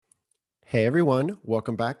Hey everyone,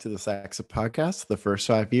 welcome back to the Saxa podcast, the first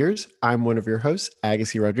 5 years. I'm one of your hosts,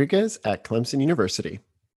 Agassy Rodriguez at Clemson University.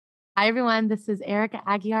 Hi, everyone. This is Erica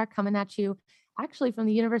Aguiar coming at you actually from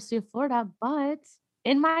the University of Florida, but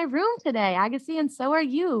in my room today, Agassy, and so are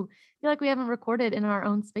you. I feel like we haven't recorded in our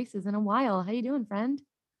own spaces in a while. How you doing, friend?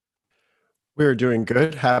 We're doing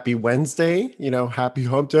good. Happy Wednesday, happy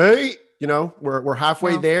hump day. We're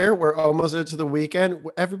halfway No. there. We're almost into the weekend.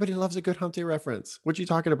 Everybody loves a good hump day reference. What you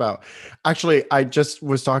talking about? Actually, I just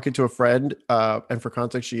was talking to a friend, and for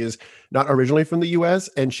context, she is not originally from the US,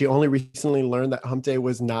 and she only recently learned that hump day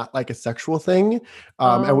was not like a sexual thing.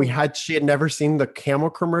 Oh, She had never seen the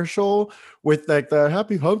camel commercial with like the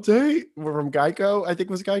happy hump day from Geico, I think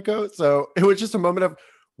it was Geico. So it was just a moment of,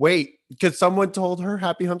 wait, because someone told her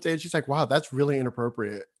happy hump day and she's like, wow, that's really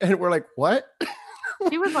inappropriate. And we're like, what?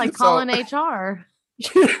 she was like So calling HR.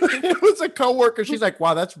 it was a coworker. She's like,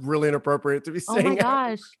 wow, that's really inappropriate to be Oh my saying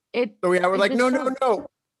happy. gosh. It So we're it like, just no, no, shows. no.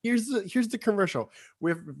 Here's the commercial.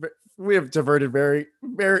 We have diverted very,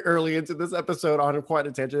 very early into this episode on quite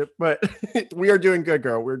a tangent, but we are doing good,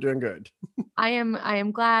 girl. We're doing good. I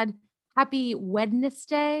am glad. Happy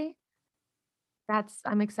Wednesday.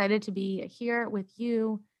 I'm excited to be here with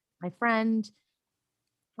you, my friend.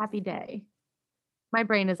 Happy day. My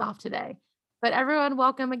brain is off today. But everyone,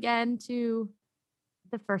 welcome again to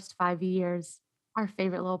the first 5 years, our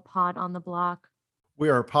favorite little pod on the block. We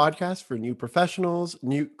are a podcast for new professionals,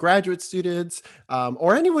 new graduate students,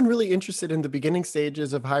 or anyone really interested in the beginning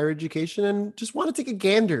stages of higher education and just want to take a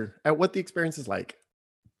gander at what the experience is like.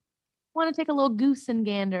 Want to take a little goose and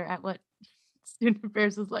gander at what student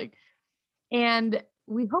affairs is like. And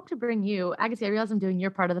we hope to bring you, Agassi, I realize I'm doing your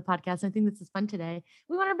part of the podcast. I think this is fun today.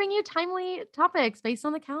 We want to bring you timely topics based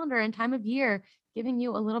on the calendar and time of year, giving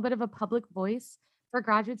you a little bit of a public voice for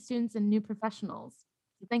graduate students and new professionals.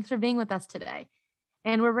 So thanks for being with us today.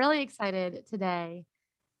 And we're really excited today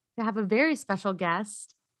to have a very special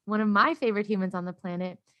guest, one of my favorite humans on the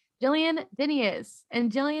planet, Jillian Dinius.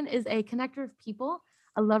 And Jillian is a connector of people,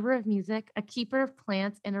 a lover of music, a keeper of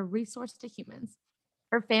plants, and a resource to humans.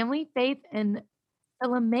 Her family, faith, and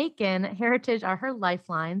Philamaican heritage are her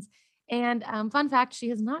lifelines. And fun fact, she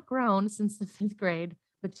has not grown since the fifth grade,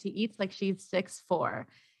 but she eats like she's 6'4".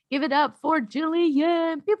 Give it up for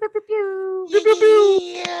Jillian. Pew, pew, pew, pew. Pew, pew, pew.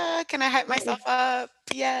 Yeah, can I hype myself up?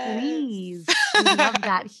 Yes. Please. We love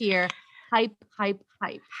that here. Hype, hype,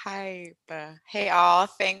 hype. Hype. Hey, all.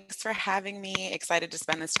 Thanks for having me. Excited to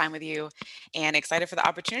spend this time with you and excited for the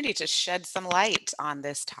opportunity to shed some light on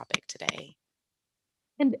this topic today.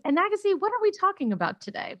 And Agassi, what are we talking about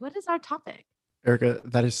today? What is our topic? Erica,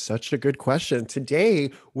 that is such a good question.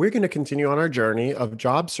 Today, we're going to continue on our journey of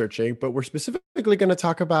job searching, but we're specifically going to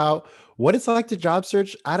talk about what it's like to job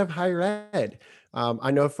search out of higher ed.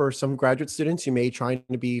 I know for some graduate students, you may try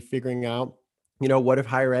to be figuring out, what if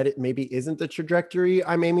higher ed maybe isn't the trajectory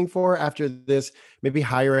I'm aiming for after this maybe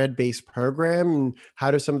higher ed based program? And how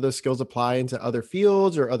do some of those skills apply into other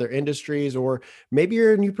fields or other industries? Or maybe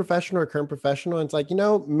you're a new professional or current professional, and it's like,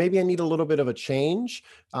 maybe I need a little bit of a change.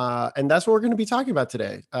 And that's what we're going to be talking about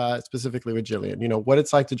today, specifically with Jillian, what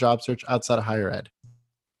it's like to job search outside of higher ed.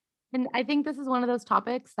 And I think this is one of those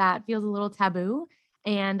topics that feels a little taboo.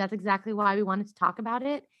 And that's exactly why we wanted to talk about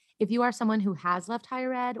it. If you are someone who has left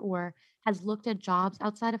higher ed or has looked at jobs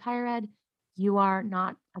outside of higher ed, you are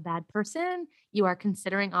not a bad person. You are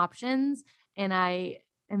considering options. And I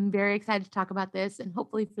am very excited to talk about this. And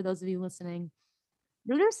hopefully, for those of you listening,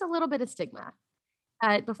 there's a little bit of stigma.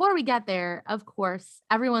 Before we get there, of course,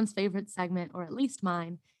 everyone's favorite segment, or at least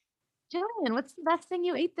mine. Jillian, what's the best thing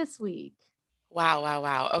you ate this week? Wow, wow,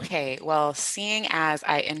 wow. Okay, well, seeing as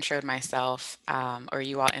I introed myself, or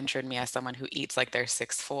you all introed me as someone who eats like they're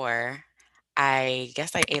 6'4", I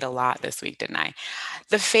guess I ate a lot this week, didn't I?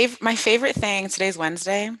 My favorite thing, today's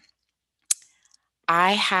Wednesday,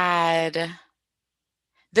 I had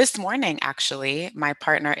this morning, actually. My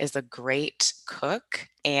partner is a great cook,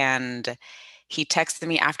 and he texted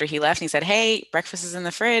me after he left and he said, "Hey, breakfast is in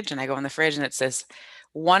the fridge." And I go in the fridge and it's this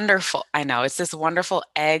wonderful, I know, it's this wonderful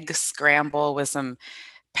egg scramble with some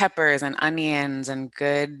peppers and onions and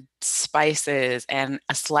good spices and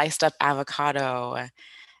a sliced up avocado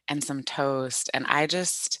and some toast. And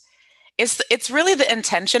it's really the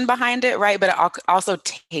intention behind it, right? But it also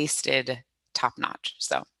tasted top notch.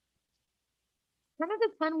 So 10 out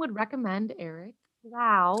of 10 would recommend Eric.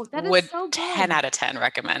 Wow, that is would so 10 good. out of 10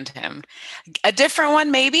 recommend him. A different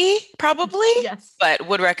one, maybe, probably, Yes. but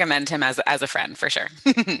would recommend him as a friend for sure.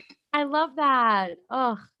 I love that.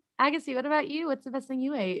 Oh, Agassi, what about you? What's the best thing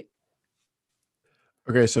you ate?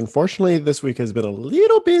 Okay, so unfortunately, this week has been a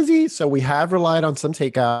little busy, so we have relied on some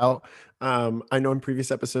takeout. I know in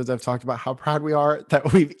previous episodes I've talked about how proud we are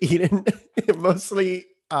that we've eaten mostly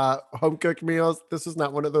home cooked meals. This is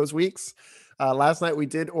not one of those weeks. Last night we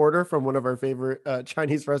did order from one of our favorite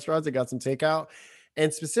Chinese restaurants and got some takeout.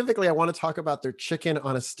 And specifically, I want to talk about their chicken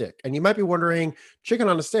on a stick. And you might be wondering, chicken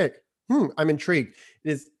on a stick? I'm intrigued.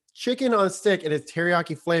 It is chicken on a stick. It is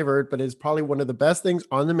teriyaki flavored, but it is probably one of the best things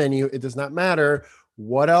on the menu. It does not matter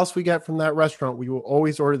what else we get from that restaurant. We will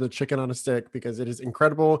always order the chicken on a stick because it is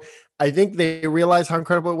incredible. I think they realized how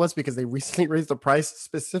incredible it was because they recently raised the price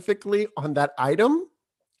specifically on that item.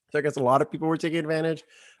 So I guess a lot of people were taking advantage.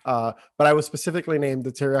 But I was specifically named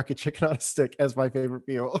the teriyaki chicken on a stick as my favorite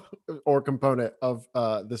meal or component of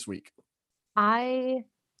this week. I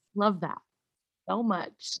love that so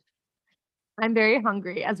much. I'm very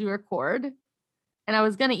hungry as we record, and I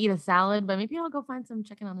was gonna eat a salad, but maybe I'll go find some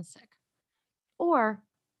chicken on a stick or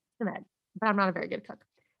some egg. But I'm not a very good cook.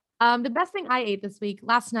 The best thing I ate this week,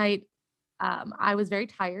 last night, I was very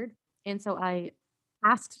tired, and so I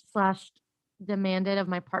asked slash demanded of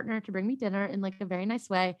my partner to bring me dinner in like a very nice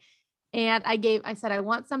way. And I said, I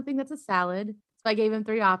want something that's a salad. So I gave him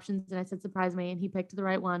three options and I said, surprise me. And he picked the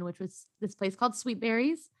right one, which was this place called Sweet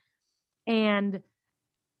Berries. And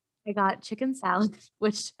I got chicken salad,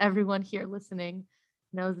 which everyone here listening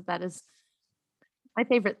knows that is my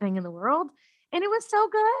favorite thing in the world. And it was so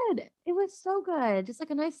good. It was so good. Just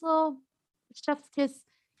like a nice little chef's kiss,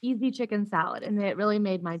 easy chicken salad. And it really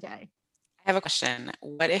made my day. I have a question.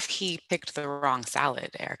 What if he picked the wrong salad,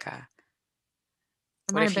 Erica?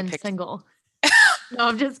 I What might if have he been picked single. No,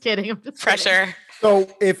 I'm just kidding. I'm just kidding. pressure? So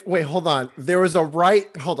hold on. There was a right,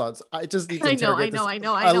 hold on. I just need to I interrogate this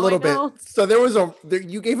know. a little bit. So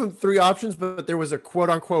you gave him three options, but there was a quote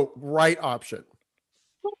unquote right option.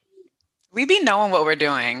 We be knowing what we're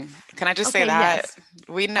doing. Can I just say Okay, that? yes.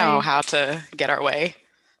 We know how to get our way.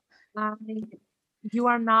 You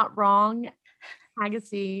are not wrong,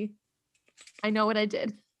 Agassy. I know what I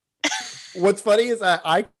did. What's funny is that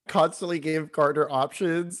I constantly gave Carter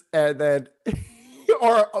options and then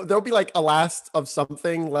or there'll be like a last of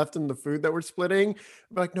something left in the food that we're splitting.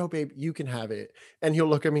 I'm like, no, babe, you can have it. And he'll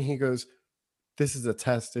look at me, he goes, this is a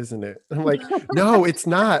test, isn't it? I'm like, no, it's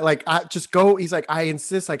not. Like, I just go. He's like, I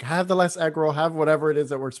insist, like, have the less egg roll, have whatever it is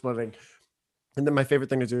that we're splitting. And then my favorite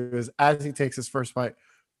thing to do is as he takes his first bite,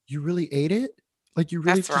 you really ate it? Like, you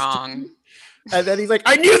really That's wrong. And then he's like,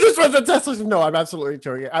 I knew this was a test. I said, no, I'm absolutely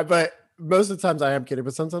joking. But most of the times I am kidding.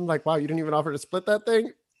 But sometimes I'm like, wow, you didn't even offer to split that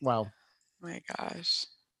thing? Wow. My gosh.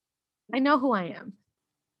 I know who I am.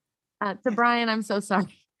 To Brian, I'm so sorry.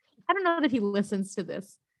 I don't know that he listens to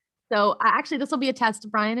this. So actually, this will be a test,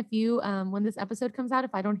 Brian. If you, when this episode comes out,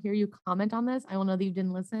 if I don't hear you comment on this, I will know that you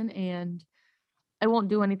didn't listen, and I won't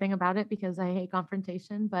do anything about it because I hate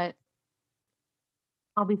confrontation. But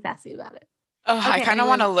I'll be sassy about it. Oh, I Okay, kind of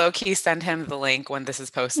want to anyone- low-key send him the link when this is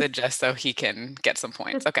posted just so he can get some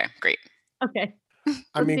points. Okay, great. Okay.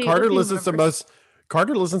 I mean, Carter listens to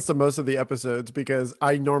most of the episodes because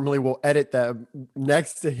I normally will edit them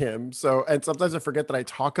next to him. So, and sometimes I forget that I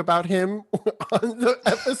talk about him on the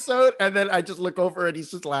episode, and then I just look over and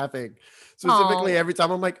he's just laughing. Specifically, every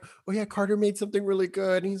time I'm like, "Oh yeah, Carter made something really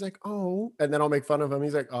good," and he's like, "Oh," and then I'll make fun of him.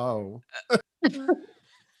 He's like, "Oh."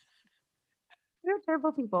 You're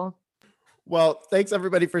terrible people. Well, thanks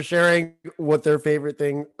everybody for sharing what their favorite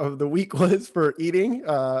thing of the week was for eating.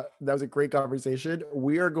 That was a great conversation.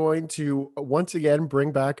 We are going to once again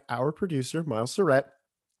bring back our producer, Miles Surratt,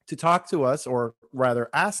 to talk to us, or rather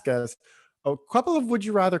ask us a couple of would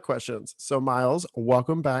you rather questions. So Miles,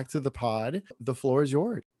 welcome back to the pod. The floor is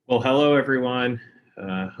yours. Well, hello, everyone.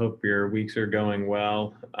 Hope your weeks are going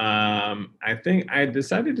well. I think I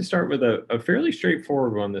decided to start with a fairly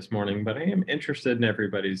straightforward one this morning, but I am interested in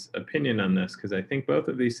everybody's opinion on this because I think both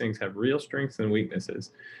of these things have real strengths and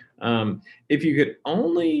weaknesses. If you could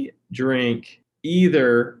only drink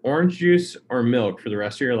either orange juice or milk for the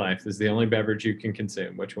rest of your life, this is the only beverage you can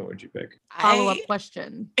consume, which one would you pick? Follow-up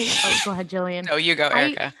question. Oh, go ahead, Jillian. No, you go,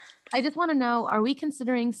 Erica. I just want to know, are we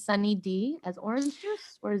considering Sunny D as orange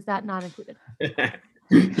juice, or is that not included?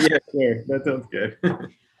 Yeah, sure. That sounds good.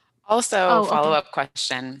 Also, follow-up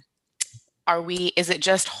question. Is it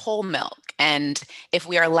just whole milk? And if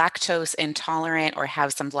we are lactose intolerant or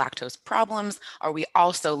have some lactose problems, are we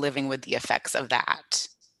also living with the effects of that?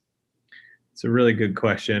 It's a really good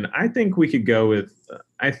question. I think we could go with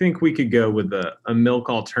a milk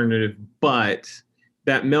alternative, but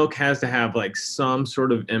that milk has to have like some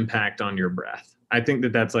sort of impact on your breath. I think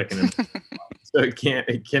that's like an so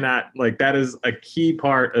it cannot, like, that is a key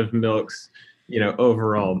part of milk's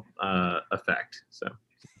overall effect. So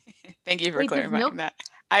Thank you for Wait, does clarifying milk that.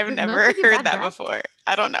 I've does milk never give you heard bad that breath? before.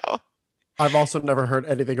 I don't know. I've also never heard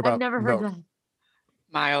anything I've about never heard milk. that.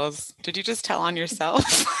 Miles, did you just tell on yourself?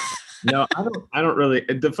 No, I don't really.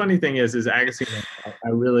 The funny thing is Agassy, I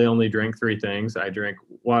really only drink three things. I drink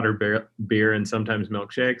water, beer, and sometimes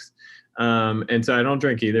milkshakes. And so I don't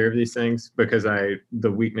drink either of these things because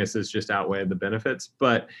the weaknesses just outweigh the benefits.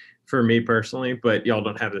 But for me personally, but y'all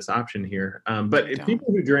don't have this option here. But We if don't. people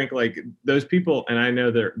who drink, like those people, and I know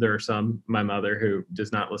there are some, my mother who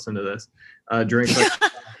does not listen to this, drinks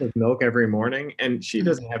like with milk every morning, and she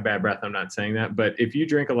doesn't have bad breath. I'm not saying that, but if you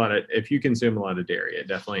consume a lot of dairy, it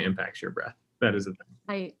definitely impacts your breath. That is a thing.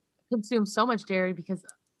 I consume so much dairy because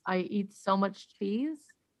I eat so much cheese.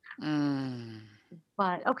 Mm.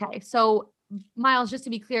 But okay, so Miles, just to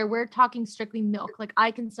be clear, we're talking strictly milk. Like I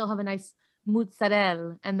can still have a nice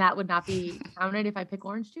mozzarella, and that would not be counted if I pick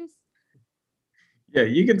orange juice. Yeah,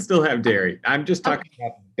 you can still have dairy. I'm just talking Okay.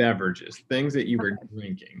 about beverages, things that you were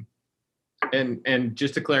drinking. And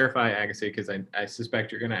just to clarify, Agassy, because I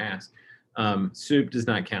suspect you're going to ask, soup does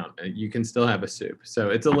not count. You can still have a soup, so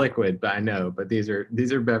it's a liquid. But I know, but these are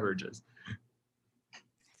beverages.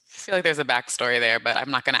 I feel like there's a backstory there, but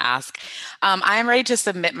I'm not going to ask. I am ready to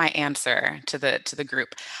submit my answer to the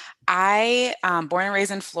group. I born and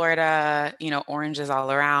raised in Florida. Oranges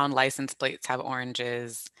all around. License plates have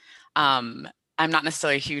oranges. I'm not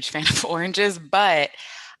necessarily a huge fan of oranges, but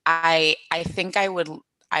I think I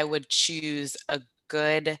would choose a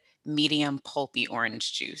good medium pulpy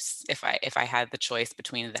orange juice if I had the choice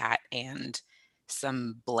between that and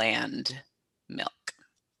some bland milk.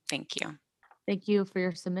 Thank you. Thank you for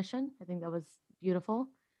your submission. I think that was beautiful.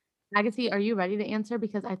 Agassy, are you ready to answer?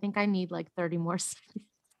 Because I think I need like 30 more seconds.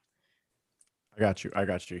 I got you. I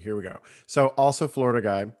got you. Here we go. So also Florida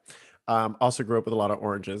guy. Also grew up with a lot of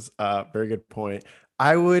oranges. Very good point.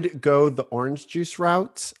 I would go the orange juice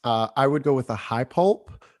route. I would go with a high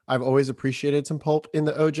pulp. I've always appreciated some pulp in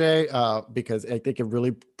the OJ because I think it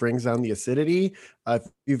really brings down the acidity. If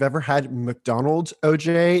you've ever had McDonald's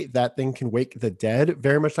OJ, that thing can wake the dead,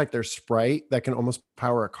 very much like their Sprite that can almost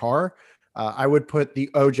power a car. I would put the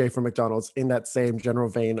OJ from McDonald's in that same general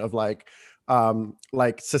vein of like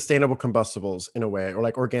sustainable combustibles in a way, or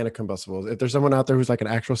like organic combustibles. If there's someone out there who's like an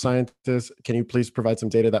actual scientist, can you please provide some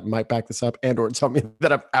data that might back this up and or tell me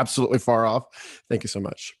that I'm absolutely far off? Thank you so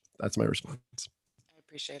much. That's my response. I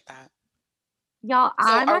appreciate that. Y'all, So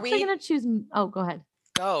I'm are actually we- going to choose. Oh, go ahead.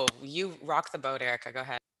 Go. You rock the boat, Erica. Go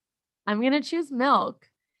ahead. I'm going to choose milk.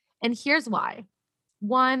 And here's why.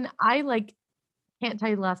 One, I can't tell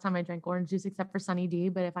you the last time I drank orange juice except for Sunny D,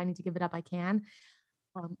 but if I need to give it up, I can.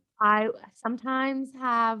 I sometimes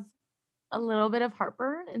have a little bit of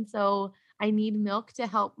heartburn, and so I need milk to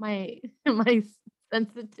help my my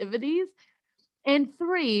sensitivities. And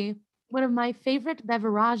three, one of my favorite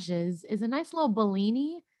beverages is a nice little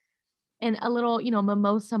Bellini and a little,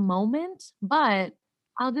 mimosa moment, but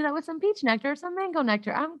I'll do that with some peach nectar, some mango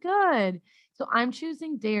nectar. I'm good. So I'm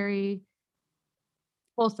choosing dairy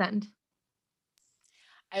full send.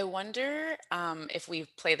 I wonder if we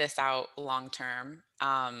play this out long term,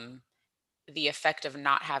 the effect of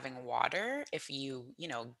not having water, if you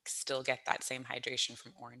still get that same hydration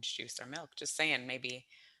from orange juice or milk. Just saying, maybe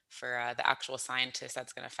for the actual scientist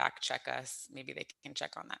that's going to fact check us, maybe they can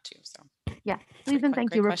check on that too. So, Yeah, please and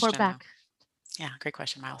thank you. great Report question, though. back. Yeah, great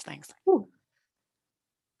question, Miles. Thanks. Whew.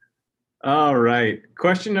 All right.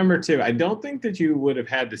 Question number 2. I don't think that you would have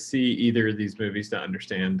had to see either of these movies to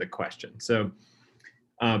understand the question. So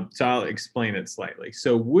I'll explain it slightly.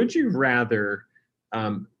 So would you rather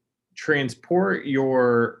transport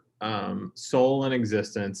your soul and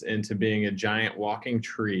existence into being a giant walking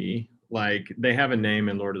tree? Like they have a name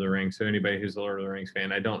in Lord of the Rings. So anybody who's a Lord of the Rings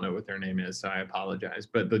fan, I don't know what their name is, so I apologize.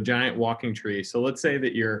 But the giant walking tree. So let's say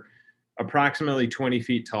that you're approximately 20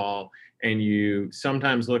 feet tall and you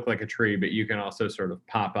sometimes look like a tree, but you can also sort of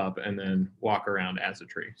pop up and then walk around as a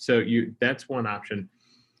tree. So that's one option.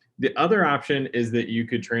 The other option is that you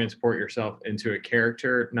could transport yourself into a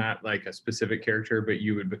character, not like a specific character, but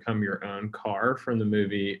you would become your own car from the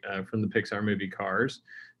movie, from the Pixar movie Cars.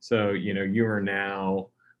 So, you are now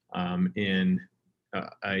in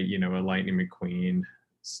a Lightning McQueen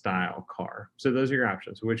style car. So those are your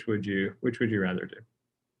options. Which would you rather do?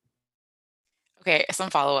 Okay, some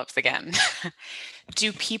follow-ups again.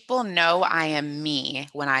 Do people know I am me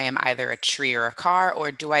when I am either a tree or a car,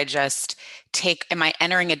 or do I just am I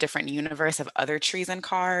entering a different universe of other trees and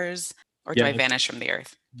cars, or do I vanish from the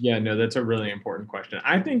earth? Yeah, no, that's a really important question.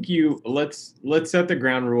 I think let's set the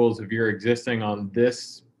ground rules of your existing on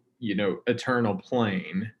this, eternal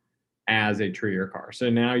plane as a tree or car. So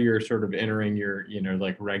now you're sort of entering your,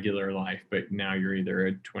 like regular life, but now you're either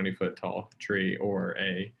a 20-foot tall tree or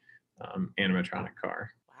a animatronic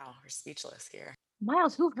car. Wow, we're speechless here.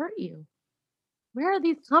 Miles, who hurt you? Where are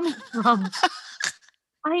these coming from?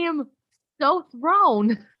 I am so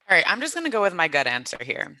thrown. All right, I'm just going to go with my gut answer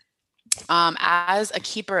here. As a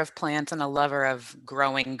keeper of plants and a lover of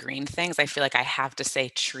growing green things, I feel like I have to say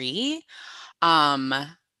tree.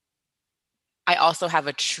 I also have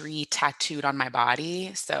a tree tattooed on my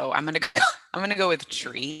body, so I'm gonna go with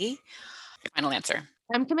tree. Final answer.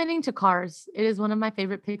 I'm committing to Cars. It is one of my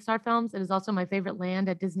favorite Pixar films. It is also my favorite land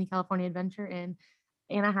at Disney California Adventure in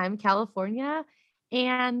Anaheim, California.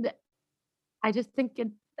 And I just think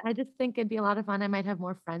it'd be a lot of fun. I might have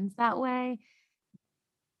more friends that way.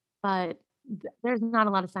 But there's not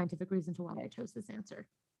a lot of scientific reason to why I chose this answer.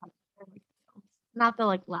 Not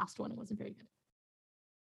the last one. It wasn't very good.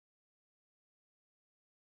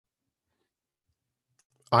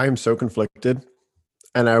 I am so conflicted.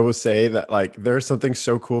 And I will say that there's something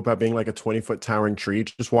so cool about being a 20-foot towering tree,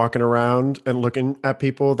 just walking around and looking at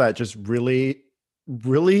people that just really,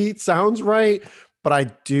 really sounds right. But I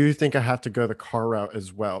do think I have to go the car route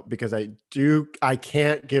as well, because I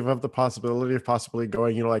can't give up the possibility of possibly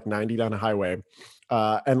going, 90 down a highway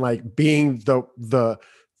and being the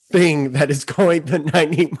thing that is going the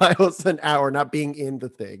 90 miles an hour, not being in the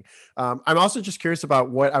thing. I'm also just curious about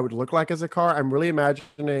what I would look like as a car. I'm really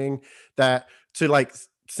imagining that to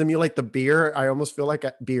simulate the beard. I almost feel like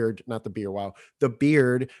a beard, not the beer. Wow. The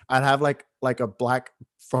beard. I'd have like a black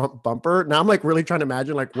front bumper. Now I'm really trying to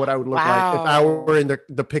imagine what I would look like if I were in the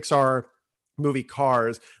Pixar movie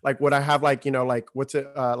Cars. Would I have what's it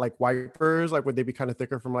wipers? Would they be kind of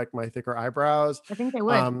thicker from my thicker eyebrows? I think they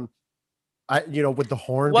would. With the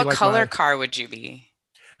horn. What color car would you be?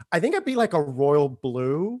 I think I'd be a royal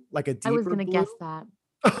blue, a deeper I was gonna blue. guess that.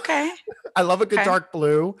 Okay. I love a good dark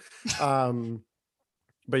blue.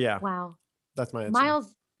 But yeah. Wow. That's my answer.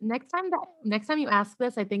 Miles, next time you ask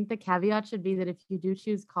this, I think the caveat should be that if you do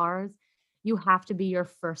choose Cars, you have to be your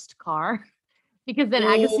first car. Because then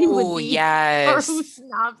Agassy would be yes. or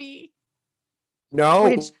Usnavi.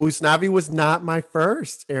 No, Usnavi was not my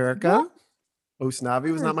first, Erica. What?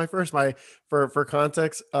 Usnavi was not my first. For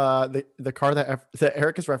context, the car that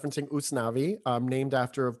Eric is referencing, Usnavi, named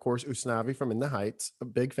after, of course, Usnavi from In the Heights, a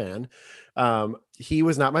big fan. He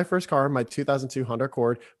was not my first car. My 2002 Honda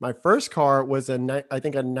Accord. My first car was I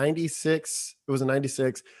think a 96. It was a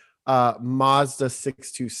 96 Mazda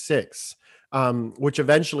 626. Which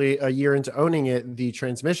eventually, a year into owning it, the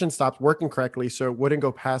transmission stopped working correctly, so it wouldn't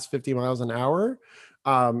go past 50 miles an hour.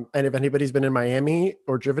 And if anybody's been in Miami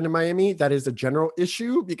or driven in Miami, that is a general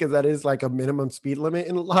issue, because that is a minimum speed limit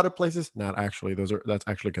in a lot of places. Not actually, that's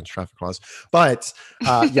actually against traffic laws. But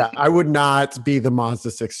yeah, I would not be the Mazda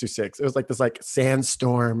 626. It was this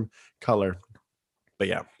sandstorm color. But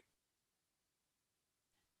yeah.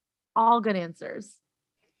 All good answers.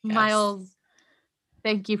 Yes. Miles,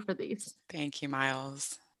 thank you for these. Thank you,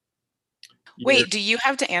 Miles. Wait, do you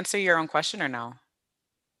have to answer your own question or no?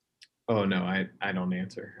 Oh no, I don't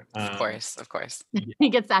answer. Of course. Yeah. He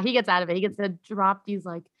gets out of it. He gets to drop these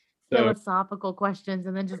philosophical questions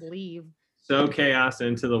and then just leave. Sow chaos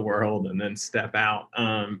into the world and then step out.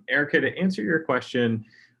 Erica, to answer your question,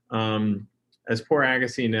 as poor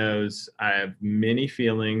Agassy knows, I have many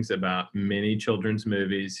feelings about many children's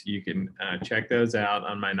movies. You can check those out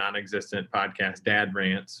on my non-existent podcast, Dad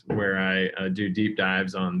Rants, where I do deep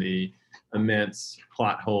dives on the immense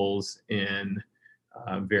plot holes in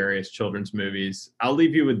various children's movies. I'll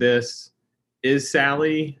leave you with this. Is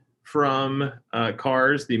Sally from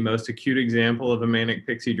Cars the most acute example of a manic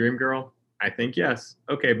pixie dream girl? I think yes.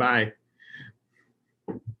 Okay, bye.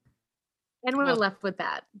 And we're left with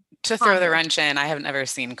that. To throw the wrench in, I have never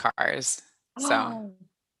seen Cars. So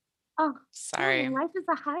sorry. Life is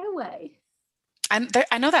a highway.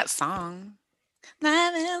 I know that song.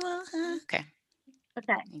 Okay.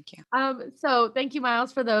 Thank you. So thank you,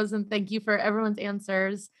 Miles, for those, and thank you for everyone's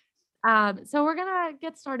answers. So we're gonna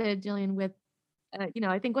get started, Jillian, with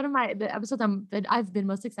I think one of the episodes that I've been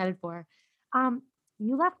most excited for.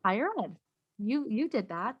 You left higher ed. You did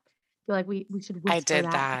that. I feel like we should whisper I did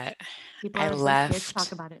that. People I left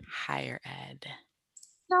talk about it. higher ed.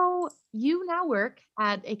 So you now work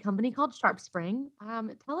at a company called SharpSpring.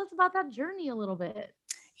 Tell us about that journey a little bit.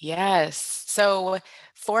 Yes. So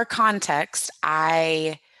for context,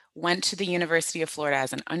 I went to the University of Florida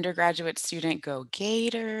as an undergraduate student. Go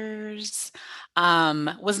Gators.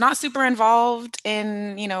 Was not super involved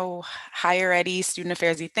in, higher ed student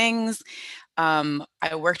affairs-y things.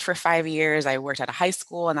 I worked for 5 years. I worked at a high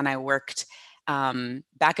school, and then I worked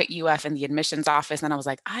back at UF in the admissions office. And I was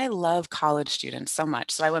like, I love college students so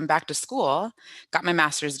much. So I went back to school, got my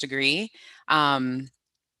master's degree.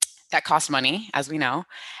 That cost money, as we know.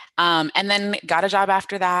 And then got a job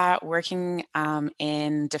after that, working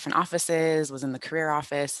in different offices, was in the career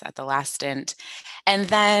office at the last stint. And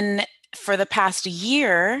then for the past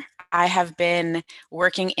year, I have been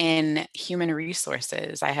working in human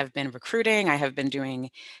resources. I have been recruiting, I have been doing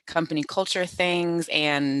company culture things,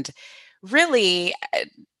 and really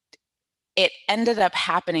it ended up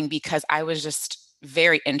happening because I was just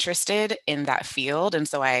very interested in that field. And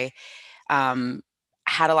so I um,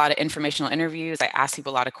 had a lot of informational interviews. I asked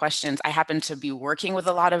people a lot of questions. I happened to be working with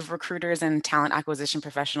a lot of recruiters and talent acquisition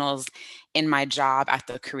professionals in my job at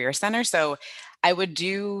the Career Center. So I would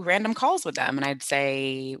do random calls with them and I'd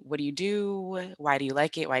say, what do you do? Why do you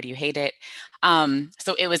like it? Why do you hate it?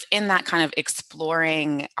 So it was in that kind of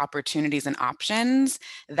exploring opportunities and options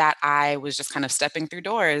that I was just kind of stepping through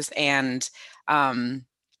doors. And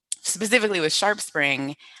specifically with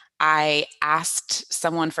SharpSpring, I asked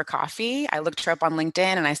someone for coffee. I looked her up on LinkedIn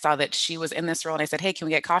and I saw that she was in this role and I said, hey, can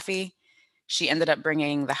we get coffee? She ended up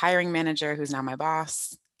bringing the hiring manager, who's now my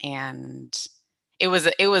boss. And it was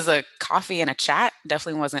a coffee and a chat.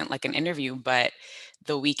 Definitely wasn't like an interview, but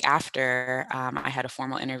the week after, I had a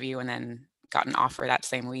formal interview and then got an offer that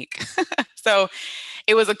same week. So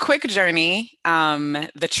it was a quick journey,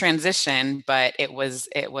 the transition, but it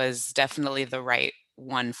was definitely the right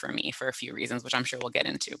one for me for a few reasons, which I'm sure we'll get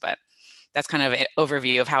into. But that's kind of an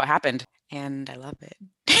overview of how it happened, and I love it.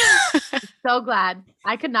 So glad.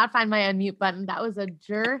 I could not find my unmute button. That was a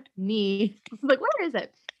journey. I was like, where is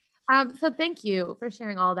it? So thank you for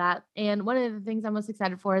sharing all that. And one of the things I'm most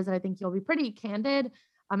excited for is that I think you'll be pretty candid,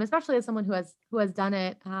 especially as someone who has done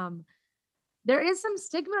it. There is some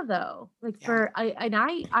stigma though, like Yeah.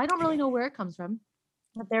 I don't really know where it comes from,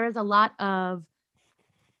 but there is a lot of,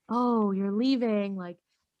 oh, you're leaving. Like,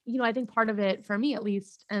 I think part of it for me at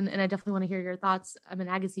least, and I definitely want to hear your thoughts. I'm in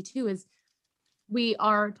Agassy too, is we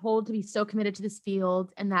are told to be so committed to this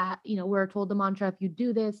field and that, we're told the mantra, if you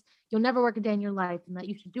do this, you'll never work a day in your life and that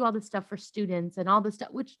you should do all this stuff for students and all this stuff,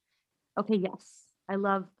 which, okay, yes, I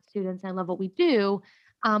love students. I love what we do.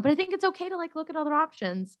 But I think it's okay to like look at other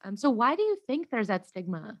options. So why do you think there's that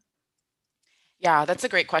stigma? Yeah, that's a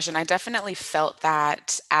great question. I definitely felt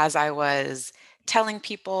that as I was telling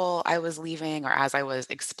people I was leaving or as I was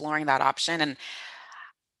exploring that option. And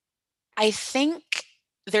I think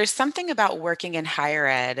there's something about working in higher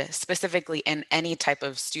ed, specifically in any type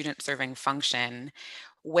of student serving function,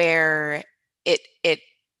 where it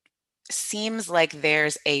seems like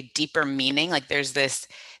there's a deeper meaning. Like there's this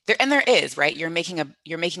there and there is, right? You're making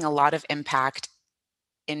a lot of impact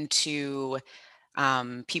into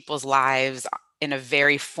people's lives in a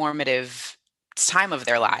very formative time of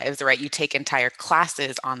their lives, right? You take entire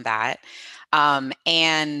classes on that.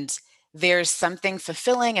 And there's something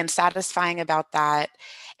fulfilling and satisfying about that.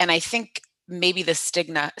 And I think maybe the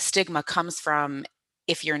stigma comes from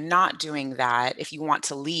if you're not doing that, if you want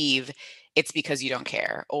to leave, it's because you don't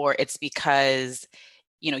care, or it's because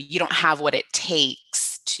you don't have what it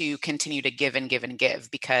takes to continue to give and give and give,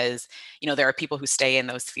 because there are people who stay in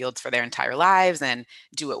those fields for their entire lives and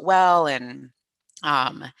do it well. And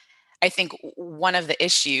um, I think one of the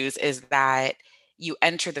issues is that you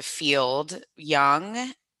enter the field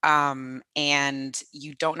young, and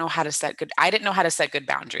you don't know how to set good I didn't know how to set good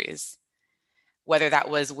boundaries, whether that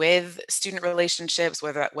was with student relationships,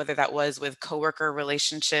 whether that was with coworker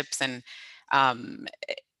relationships. And um,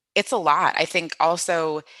 it's a lot. I think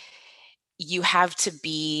also you have to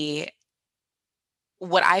be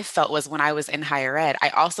what I felt was when I was in higher ed, I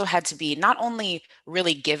also had to be not only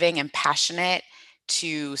really giving and passionate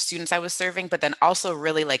to students I was serving, but then also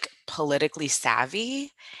really like politically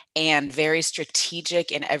savvy and very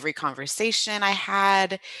strategic in every conversation I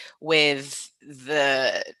had with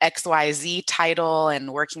the XYZ title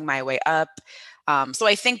and working my way up. So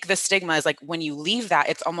I think the stigma is like when you leave that,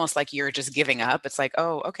 it's almost like you're just giving up. It's like,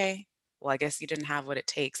 oh, okay, well, I guess you didn't have what it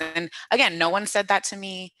takes. And again, no one said that to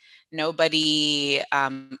me. Nobody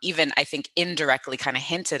even, I think, indirectly kind of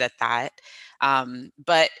hinted at that.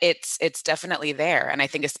 But it's definitely there. And I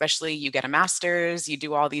think especially you get a master's, you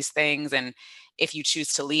do all these things, and if you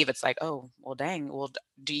choose to leave, it's like, oh, well, dang. Well,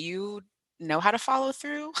 do you know how to follow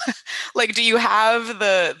through? Like, do you have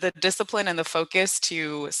the discipline and the focus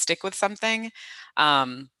to stick with something?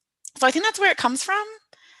 So I think that's where it comes from.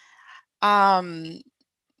 Um,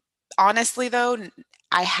 Honestly, though,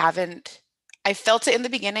 I haven't. I felt it in the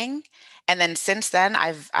beginning, and then since then,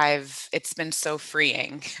 it's been so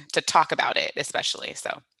freeing to talk about it, especially.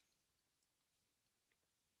 So,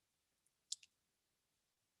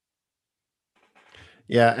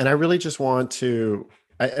 Yeah. And I really just want to,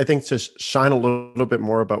 I think to shine a little bit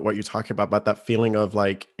more about what you're talking about that feeling of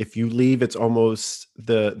like, if you leave, it's almost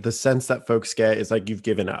the sense that folks get is like, you've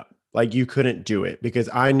given up, like you couldn't do it. Because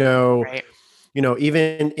I know, Right.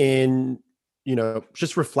 even in,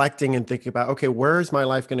 just reflecting and thinking about, okay, where is my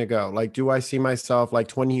life going to go? Like, do I see myself like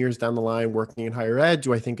 20 years down the line working in higher ed?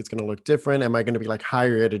 Do I think it's going to look different? Am I going to be like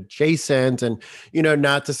higher ed adjacent? And,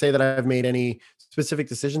 not to say that I've made any specific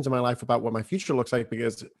decisions in my life about what my future looks like,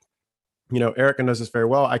 because Erica knows this very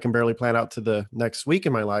well. I can barely plan out to the next week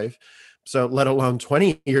in my life. So let alone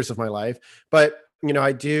 20 years of my life. But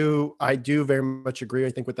I do very much agree,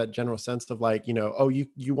 I think, with that general sense of like, oh,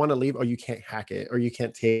 you want to leave, oh, you can't hack it or you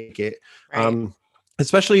can't take it. Right.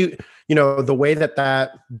 Especially, the way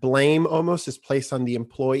that blame almost is placed on the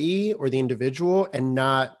employee or the individual and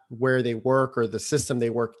not where they work or the system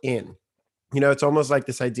they work in. It's almost like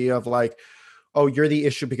this idea of like, oh, you're the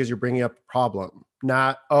issue because you're bringing up a problem,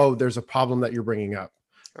 not, oh, there's a problem that you're bringing up.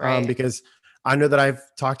 Right. Because I know that I've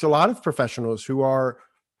talked to a lot of professionals who are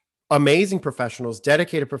amazing professionals,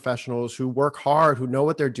 dedicated professionals who work hard, who know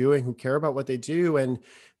what they're doing, who care about what they do. And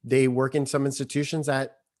they work in some institutions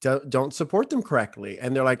that don't support them correctly.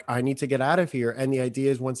 And they're like, I need to get out of here. And the idea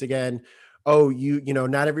is, once again, oh,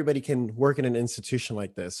 not everybody can work in an institution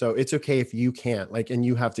like this. So it's okay if you can't, like, and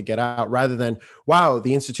you have to get out, rather than, wow,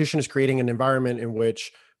 the institution is creating an environment in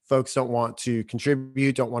which folks don't want to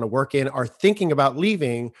contribute, don't want to work in, are thinking about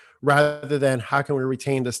leaving, rather than how can we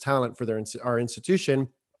retain this talent for our institution,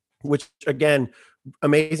 which again,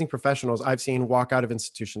 amazing professionals I've seen walk out of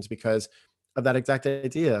institutions because of that exact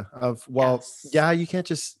idea of, well, Yes. yeah, you can't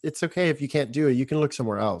just, it's okay if you can't do it, you can look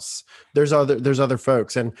somewhere else. There's other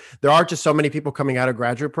folks. And there are just so many people coming out of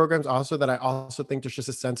graduate programs also, that I also think there's just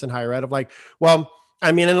a sense in higher ed of like, well,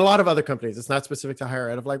 I mean, in a lot of other companies, it's not specific to higher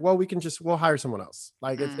ed, of like, well, we'll hire someone else.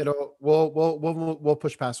 Like Mm. we'll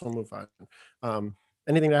push past, we'll move on.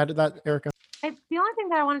 Anything to add to that, Erica? The only thing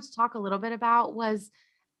that I wanted to talk a little bit about was,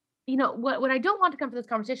 what I don't want to come to this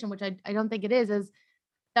conversation, which I don't think it is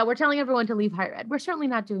that we're telling everyone to leave higher ed. We're certainly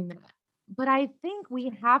not doing that. But I think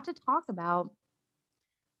we have to talk about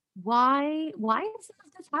why is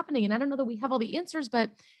this happening? And I don't know that we have all the answers, but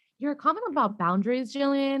your comment about boundaries,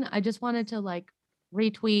 Jillian, I just wanted to like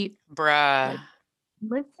retweet, Bruh.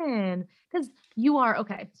 like, listen, because you are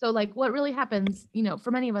okay. So like what really happens,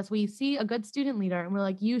 for many of us, we see a good student leader and we're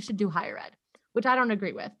like, you should do higher ed, which I don't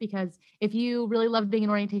agree with, because if you really love being an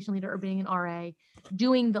orientation leader or being an RA,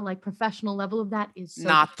 doing the like professional level of that is so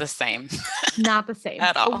Not the same not the same.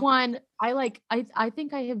 at So all. one, I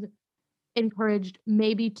think I have encouraged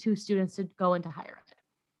maybe 2 students to go into higher ed,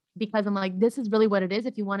 because I'm like, this is really what it is.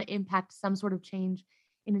 If you want to impact some sort of change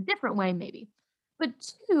in a different way, maybe. But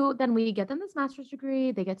 2, then we get them this master's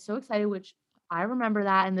degree. They get so excited, which I remember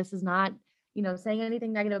that. And this is not, saying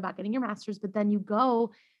anything negative about getting your master's, but then you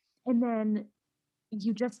go and then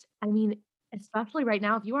you just, I mean, especially right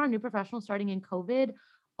now, if you are a new professional starting in COVID,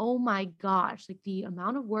 oh my gosh, like the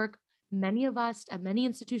amount of work many of us at many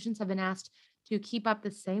institutions have been asked to keep up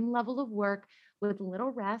the same level of work with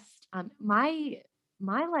little rest. My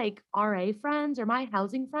like RA friends or my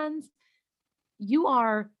housing friends, you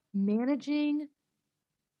are managing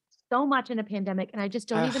so much in a pandemic, and I just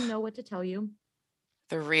don't even Ugh, know what to tell you.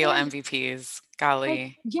 the real And MVPs. like,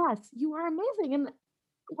 Golly. yes, you are amazing. And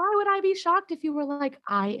why would I be shocked if you were like,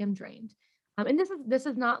 I am drained? And this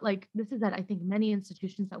is not like, this is that I think many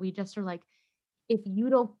institutions that we just are like, if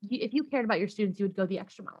you cared about your students, you would go the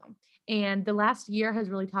extra mile. And the last year has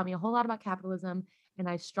really taught me a whole lot about capitalism. And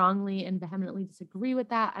I strongly and vehemently disagree with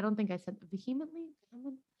that. I don't think I said vehemently.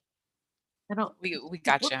 I don't, We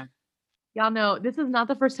gotcha. y'all know this is not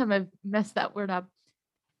the first time I've messed that word up.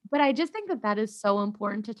 But I just think that that is so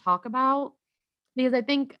important to talk about, because I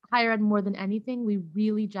think higher ed, more than anything, we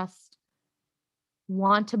really just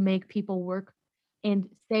want to make people work and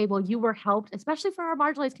say, well, you were helped, especially for our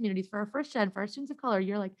marginalized communities, for our first gen, for our students of color.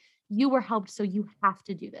 You're like, you were helped, so you have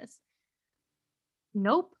to do this.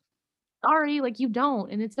 Nope. Sorry, like you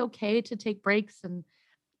don't. And it's okay to take breaks. And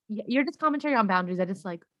you're just commentary on boundaries. I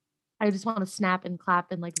just want to snap and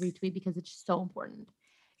clap and like retweet, because it's just so important.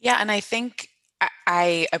 Yeah, and I think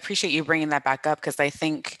I appreciate you bringing that back up, because I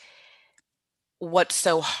think what's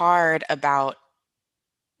so hard about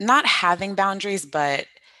not having boundaries, but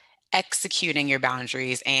executing your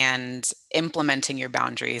boundaries and implementing your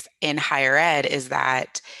boundaries in higher ed is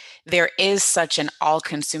that there is such an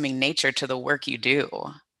all-consuming nature to the work you do,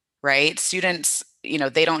 right? Students,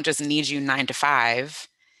 they don't just need you 9 to 5.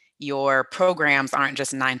 Your programs aren't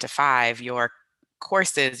just 9 to 5. Your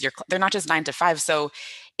courses, they're not just 9 to 5. So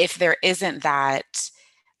if there isn't that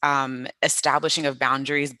establishing of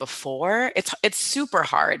boundaries before, it's super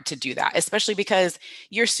hard to do that, especially because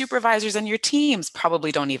your supervisors and your teams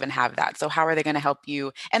probably don't even have that. So how are they going to help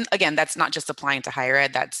you? And again, that's not just applying to higher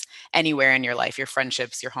ed, that's anywhere in your life, your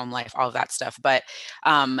friendships, your home life, all of that stuff. But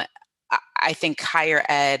I think higher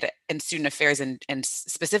ed and student affairs and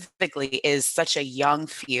specifically is such a young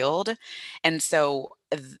field. And so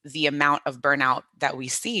the amount of burnout that we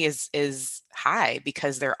see is high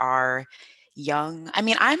because there are young. I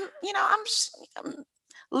mean, I'm a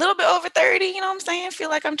little bit over 30, you know what I'm saying? I feel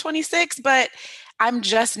like I'm 26, but I'm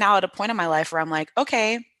just now at a point in my life where I'm like,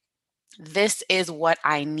 okay, this is what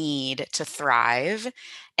I need to thrive.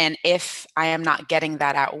 And if I am not getting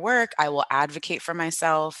that at work, I will advocate for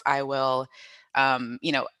myself. I will,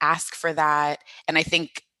 ask for that. And I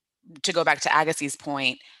think to go back to Agassy's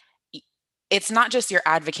point, it's not just you're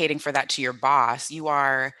advocating for that to your boss, you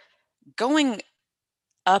are going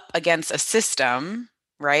up against a system,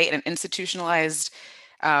 right? An institutionalized,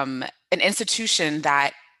 an institution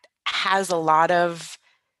that has a lot of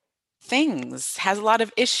things, has a lot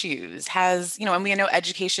of issues, and we know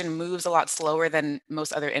education moves a lot slower than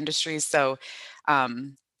most other industries. So,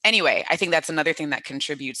 anyway, I think that's another thing that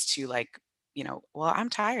contributes to well, I'm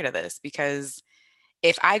tired of this because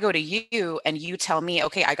if I go to you and you tell me,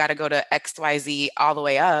 okay, I got to go to XYZ all the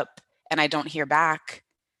way up and I don't hear back,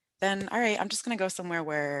 then all right, I'm just going to go somewhere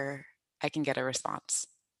where I can get a response.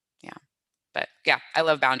 Yeah. But yeah, I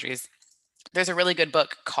love boundaries. There's a really good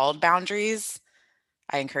book called Boundaries.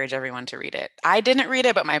 I encourage everyone to read it. I didn't read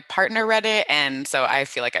it, but my partner read it. And so I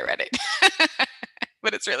feel like I read it.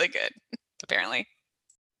 But it's really good, apparently.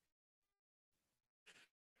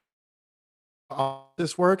 All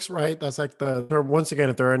this works, right? That's like once again,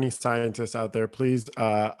 if there are any scientists out there, please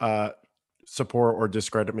support or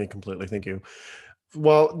discredit me completely. Thank you.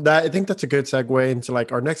 Well, I think that's a good segue into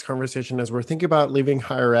like our next conversation as we're thinking about leaving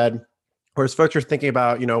higher ed, or as folks are thinking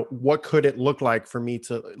about, what could it look like for me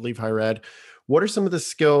to leave higher ed? What are some of the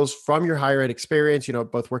skills from your higher ed experience,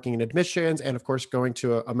 both working in admissions and of course going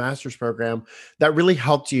to a master's program that really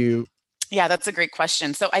helped you? Yeah, that's a great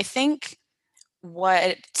question. So I think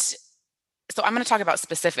so I'm going to talk about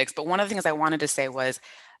specifics, but one of the things I wanted to say was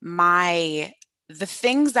the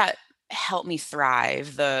things that help me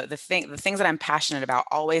thrive, the things that I'm passionate about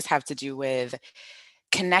always have to do with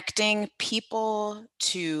connecting people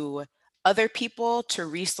to other people, to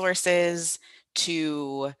resources,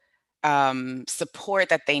 to support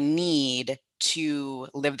that they need to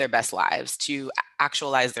live their best lives, to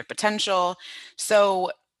actualize their potential.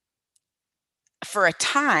 So for a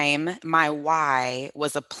time, my why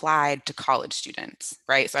was applied to college students,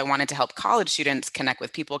 right? So I wanted to help college students connect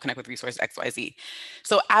with people, connect with resources, XYZ.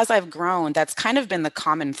 So as I've grown, that's kind of been the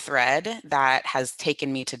common thread that has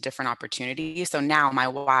taken me to different opportunities. So now my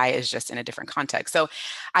why is just in a different context. So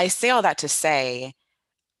I say all that to say,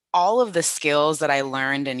 all of the skills that I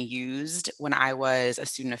learned and used when I was a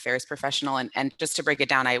student affairs professional, and just to break it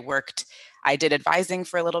down, I did advising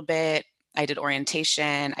for a little bit. I did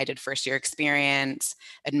orientation, I did first year experience,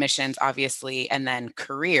 admissions, obviously, and then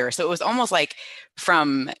career. So it was almost like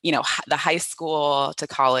from, the high school to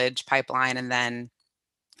college pipeline, and then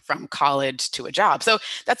from college to a job. So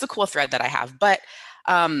that's a cool thread that I have. But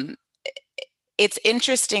it's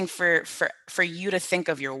interesting for you to think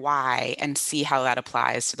of your why and see how that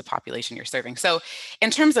applies to the population you're serving. So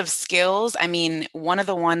in terms of skills, I mean, one of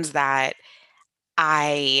the ones that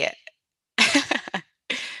I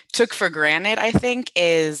took for granted, I think,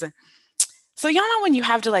 is so y'all know when you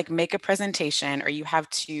have to make a presentation or you have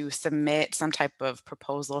to submit some type of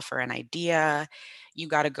proposal for an idea, you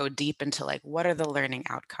got to go deep into what are the learning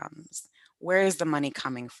outcomes? Where is the money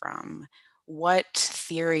coming from? What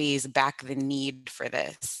theories back the need for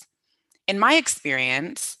this? In my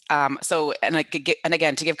experience, and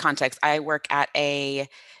again, to give context, I work at a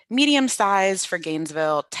medium-sized for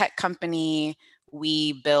Gainesville tech company.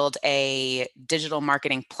 We build a digital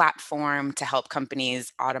marketing platform to help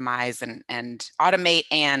companies and automate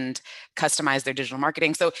and customize their digital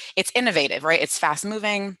marketing. So it's innovative, right? It's fast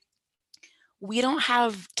moving. We don't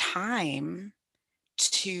have time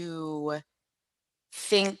to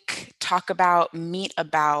talk about, meet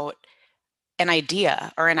about an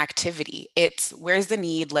idea or an activity. It's where's the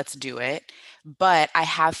need, let's do it. But I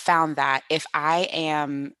have found that if I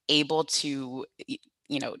am able to,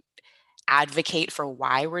 advocate for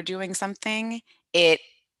why we're doing something, it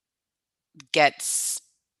gets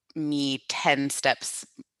me 10 steps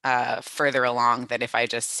further along than if I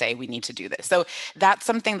just say we need to do this. So that's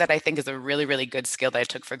something that I think is a really, really good skill that I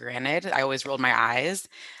took for granted. I always rolled my eyes,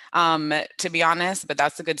 to be honest, but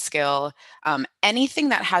that's a good skill. Anything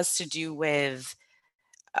that has to do with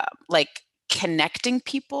like connecting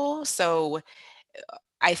people. So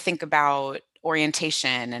I think about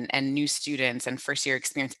orientation and new students and first year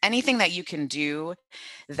experience, anything that you can do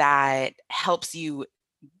that helps you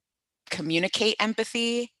communicate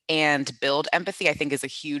empathy and build empathy, I think is a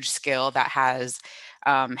huge skill that has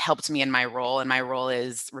helped me in my role. And my role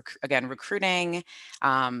is, again, recruiting,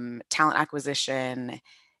 talent acquisition,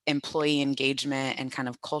 employee engagement, and kind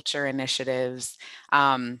of culture initiatives.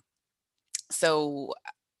 So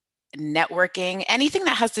networking, anything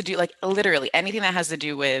that has to do, like literally anything that has to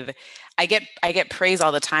do with, I get praise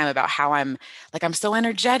all the time about how I'm so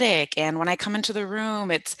energetic, and when I come into the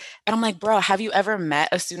room and I'm like, bro, have you ever met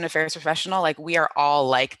a student affairs professional? Like, we are all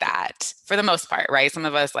like that for the most part, right? Some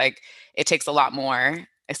of us, like, it takes a lot more,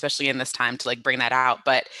 especially in this time, to like bring that out.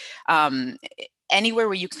 But um anywhere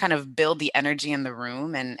where you can kind of build the energy in the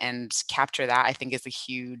room and capture that, I think is a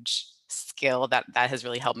huge skill that has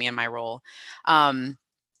really helped me in my role.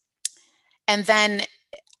 And then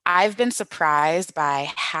I've been surprised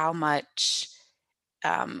by how much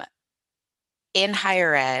um, in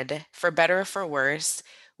higher ed, for better or for worse,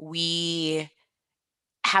 we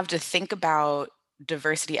have to think about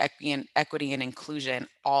diversity, equity, and inclusion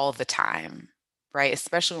all the time, right?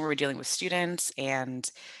 Especially when we're dealing with students,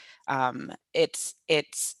 and it's,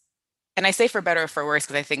 and I say for better or for worse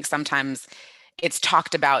because I think sometimes it's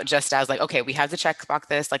talked about just as like, okay, we have to check box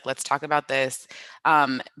this, like let's talk about this,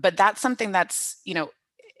 but that's something that's,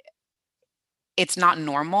 it's not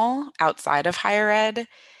normal outside of higher ed.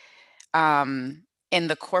 In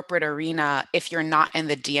the corporate arena, if you're not in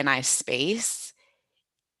the D&I space,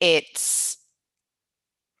 it's,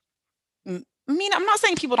 I mean, I'm not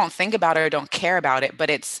saying people don't think about it or don't care about it, but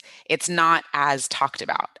it's not as talked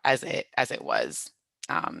about as it was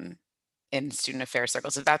in student affairs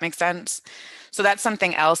circles. Does that make sense? So that's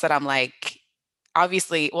something else that I'm like,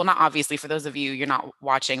 obviously, well, not obviously, for those of you, you're not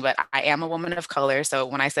watching, but I am a woman of color. So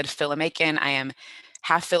when I said Filipino, I am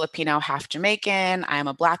half Filipino, half Jamaican. I am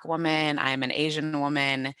a Black woman. I am an Asian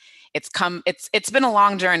woman. It's been a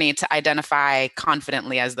long journey to identify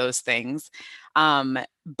confidently as those things.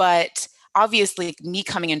 But obviously, me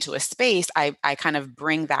coming into a space, I kind of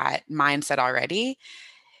bring that mindset already.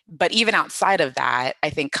 But even outside of that, I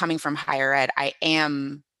think coming from higher ed, I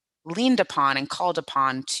am leaned upon and called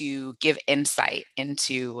upon to give insight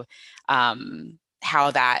into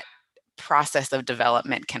how that process of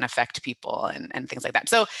development can affect people and things like that.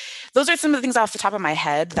 So those are some of the things off the top of my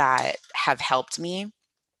head that have helped me.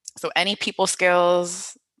 So any people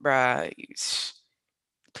skills, bruh,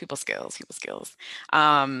 people skills.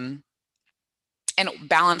 And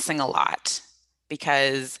balancing a lot,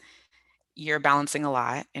 because you're balancing a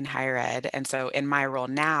lot in higher ed. And so in my role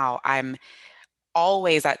now, I'm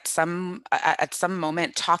always at some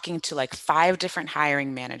moment talking to like 5 different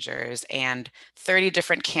hiring managers and 30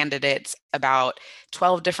 different candidates about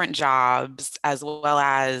 12 different jobs, as well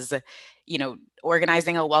as,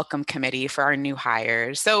 organizing a welcome committee for our new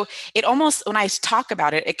hires. So it almost, when I talk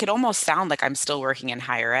about it, it could almost sound like I'm still working in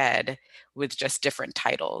higher ed with just different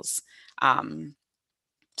titles.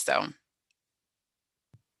 So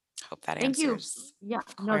hope that Thank you. answers. Yeah,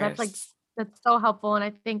 Of no, course. that's so helpful. And I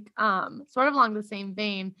think sort of along the same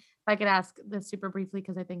vein, if I could ask this super briefly,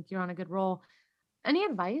 because I think you're on a good roll. Any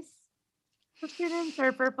advice for students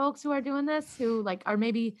or for folks who are doing this, who like are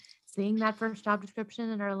maybe seeing that first job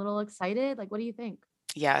description and are a little excited? Like, what do you think?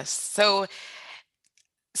 Yes. So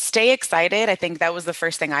stay excited. I think that was the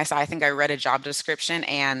first thing I saw. I think I read a job description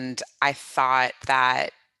and I thought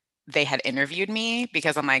that they had interviewed me,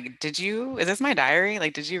 because I'm like, is this my diary?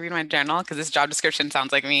 Like, did you read my journal? Because this job description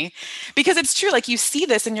sounds like me. Because it's true, like you see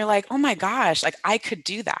this and you're like, oh my gosh, like I could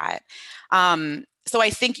do that. So I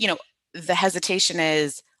think, the hesitation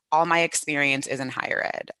is, all my experience is in higher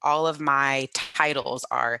ed. All of my titles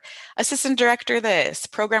are assistant director this,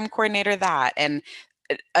 program coordinator that, and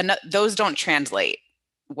those don't translate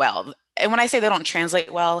well. And when I say they don't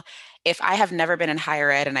translate well, if I have never been in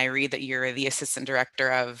higher ed and I read that you're the assistant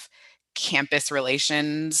director of campus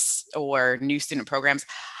relations or new student programs,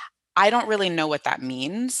 I don't really know what that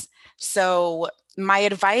means. So my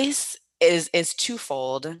advice is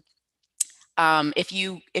twofold. If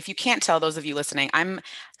you can't tell, those of you listening, I'm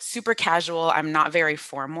super casual. I'm not very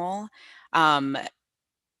formal. Um,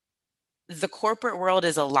 the corporate world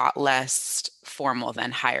is a lot less formal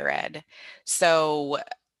than higher ed. So,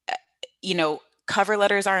 uh, cover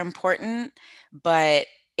letters are important, but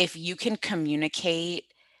if you can communicate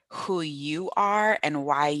who you are and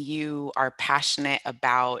why you are passionate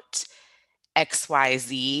about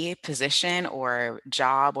XYZ position or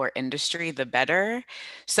job or industry, the better.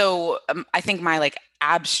 So I think my like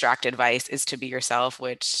abstract advice is to be yourself,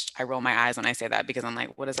 which I roll my eyes when I say that because I'm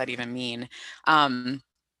like, what does that even mean?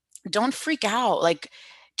 Don't freak out. Like,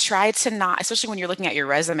 try to not, especially when you're looking at your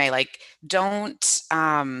resume, like, don't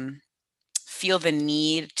feel the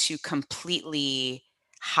need to completely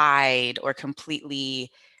hide or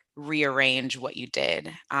completely rearrange what you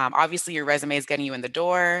did. Obviously, your resume is getting you in the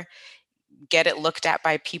door, get it looked at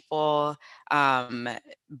by people.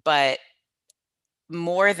 But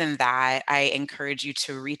more than that, I encourage you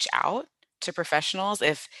to reach out to professionals.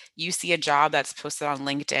 If you see a job that's posted on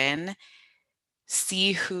LinkedIn,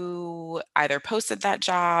 see who either posted that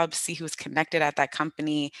job, see who's connected at that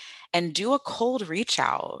company, and do a cold reach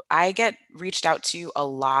out. I get reached out to a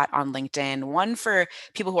lot on LinkedIn, one for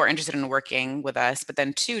people who are interested in working with us, but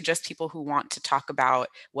then two, just people who want to talk about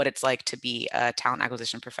what it's like to be a talent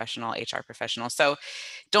acquisition professional, HR professional. So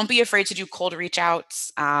don't be afraid to do cold reach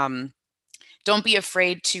outs. Don't be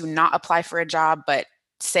afraid to not apply for a job, but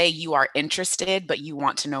say you are interested, but you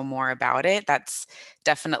want to know more about it. That's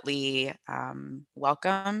definitely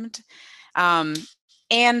welcomed. Um,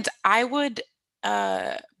 and I would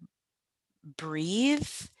uh, breathe.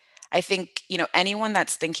 I think, anyone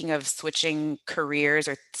that's thinking of switching careers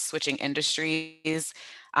or switching industries,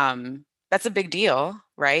 that's a big deal,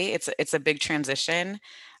 right? It's a big transition.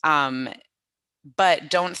 Um,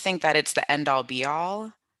 but don't think that it's the end all be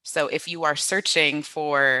all. So if you are searching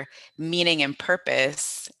for meaning and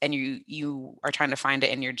purpose and you are trying to find it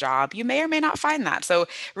in your job, you may or may not find that. So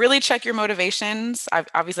really check your motivations.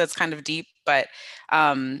 Obviously that's kind of deep,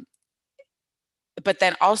 um, but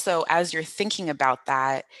then also as you're thinking about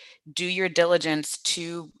that, do your diligence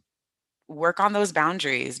to work on those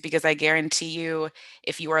boundaries, because I guarantee you,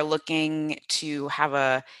 if you are looking to have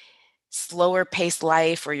a slower paced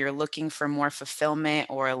life or you're looking for more fulfillment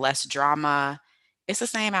or less drama, it's the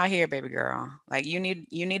same out here, baby girl. Like, you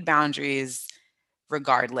need boundaries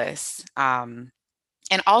regardless. And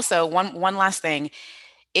also one last thing,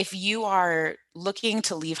 if you are looking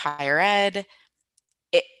to leave higher ed,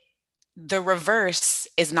 it, the reverse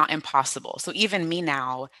is not impossible. So even me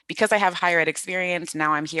now, because I have higher ed experience,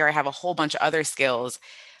 now I'm here, I have a whole bunch of other skills.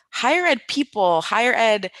 Higher ed people, higher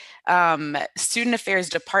ed student affairs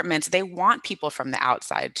departments, they want people from the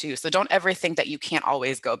outside too. So don't ever think that you can't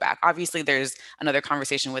always go back. Obviously, there's another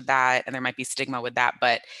conversation with that, and there might be stigma with that,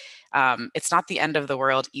 but it's not the end of the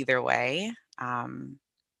world either way.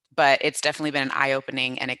 But it's definitely been an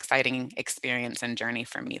eye-opening and exciting experience and journey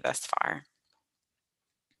for me thus far.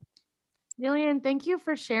 Jillian, thank you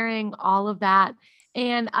for sharing all of that.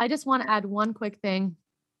 And I just want to add one quick thing.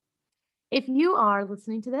 If you are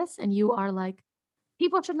listening to this and you are like,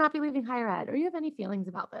 people should not be leaving higher ed, or you have any feelings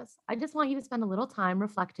about this, I just want you to spend a little time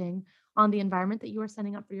reflecting on the environment that you are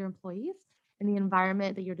setting up for your employees and the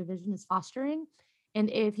environment that your division is fostering. And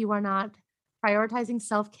if you are not prioritizing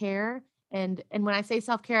self-care, and when I say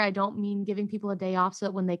self-care, I don't mean giving people a day off so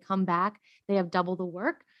that when they come back, they have double the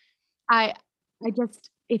work. I I just,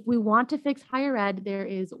 if we want to fix higher ed, there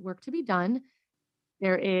is work to be done.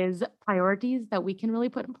 There is priorities that we can really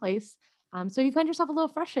put in place. So if you find yourself a little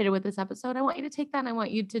frustrated with this episode, I want you to take that and I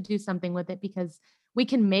want you to do something with it, because we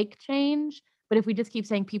can make change. But if we just keep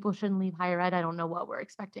saying people shouldn't leave higher ed, I don't know what we're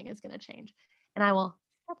expecting is going to change. And I will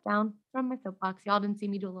step down from my soapbox. Y'all didn't see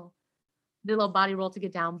me do a little body roll to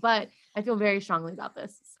get down, but I feel very strongly about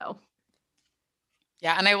this. So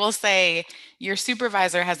Yeah, and I will say your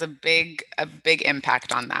supervisor has a big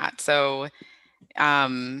impact on that. So,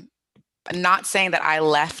 um, not saying that I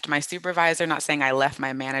left my supervisor, not saying I left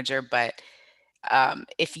my manager, but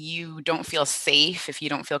if you don't feel safe, if you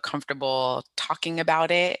don't feel comfortable talking about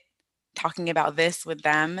this with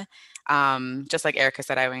them, just like Erica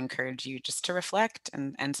said, I would encourage you just to reflect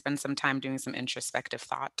and spend some time doing some introspective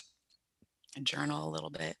thought, journal a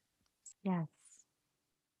little bit. yes,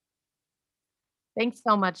 thanks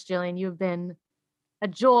so much, Jillian. You've been a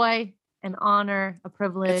joy, an honor, a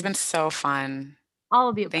It's been privilege, so fun. all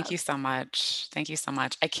of the Thank above. you so much. Thank you so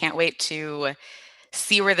much. I can't wait to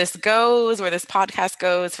see where this goes, where this podcast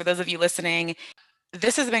goes. For those of you listening,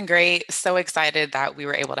 this has been great. So excited that we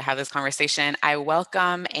were able to have this conversation. I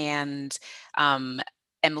welcome and um,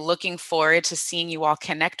 am looking forward to seeing you all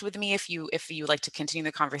connect with me. If you like to continue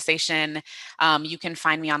the conversation, you can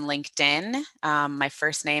find me on LinkedIn. My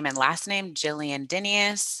first name and last name, Jillian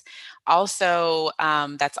Dinius. Also,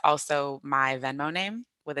 that's also my Venmo name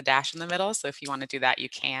with a dash in the middle. So if you want to do that, you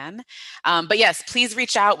can. But yes, please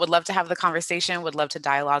reach out. Would love to have the conversation. Would love to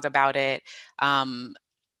dialogue about it.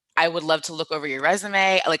 I would love to look over your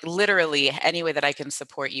resume, like literally any way that I can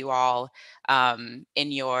support you all in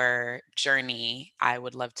your journey. I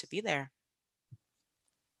would love to be there.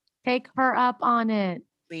 Take her up on it.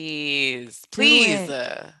 Please, Do please.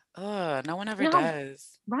 it. No one ever You know how- does.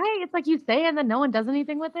 Right? It's like you say and then no one does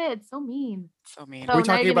anything with it. It's so mean. So mean. So Are we now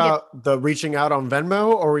talking you're gonna get about the reaching out on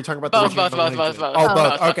Venmo or are we talking about the Both, reaching out both, on both, both, LinkedIn? both, Oh,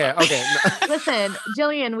 both, both. Okay. both. Okay. Listen,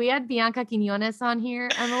 Jillian, we had Bianca Quinones on here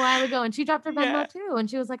a while ago and she dropped her Venmo Yeah. too. And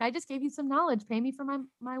she was like, I just gave you some knowledge. Pay me for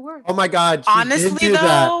my work. Oh my God. She did Honestly, do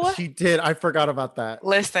that. though, She did. I forgot about that.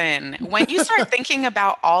 listen, when you start thinking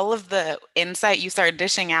about all of the insight you start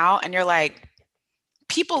dishing out and you're like,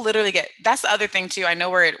 people literally get, that's the other thing too. I know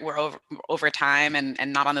we're over time and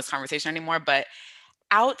not on this conversation anymore, but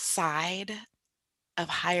outside of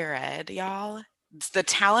higher ed, y'all, it's the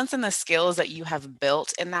talents and the skills that you have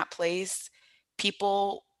built in that place,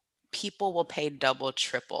 people will pay double,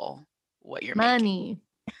 triple what you're making. Money.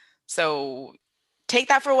 So take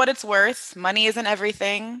that for what it's worth. Money isn't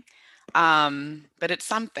everything, but it's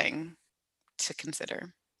something to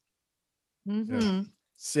consider. Mm-hmm.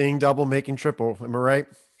 Seeing double, making triple. Am I right?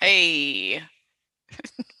 Hey.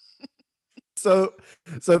 So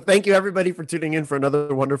thank you everybody for tuning in for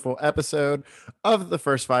another wonderful episode of the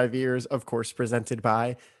first 5 years, of course, presented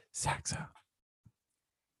by Saxo.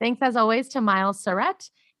 Thanks as always to Miles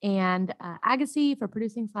Surratt and Agassy for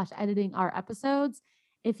producing / editing our episodes.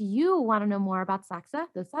 If you want to know more about SACSA,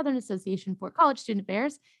 the Southern Association for College Student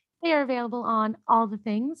Affairs, they are available on all the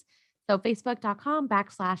things. So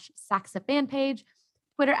facebook.com/SACSA fan page,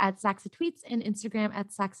 Twitter @SACSA tweets, and Instagram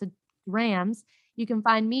 @SACSA grams. You can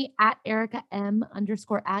find me at Erica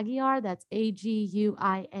M_Aguiar. That's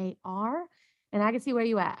AGUIAR. And Agassy, where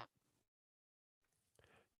you at?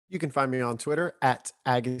 You can find me on Twitter at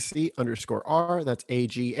Agassy_R. That's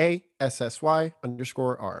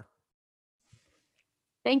AGASSY_R.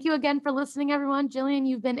 Thank you again for listening, everyone. Jillian,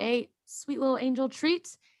 you've been a sweet little angel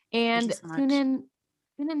treat. And so tune much. in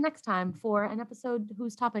next time for an episode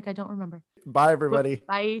whose topic I don't remember. Bye, everybody.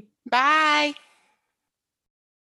 Bye. Bye.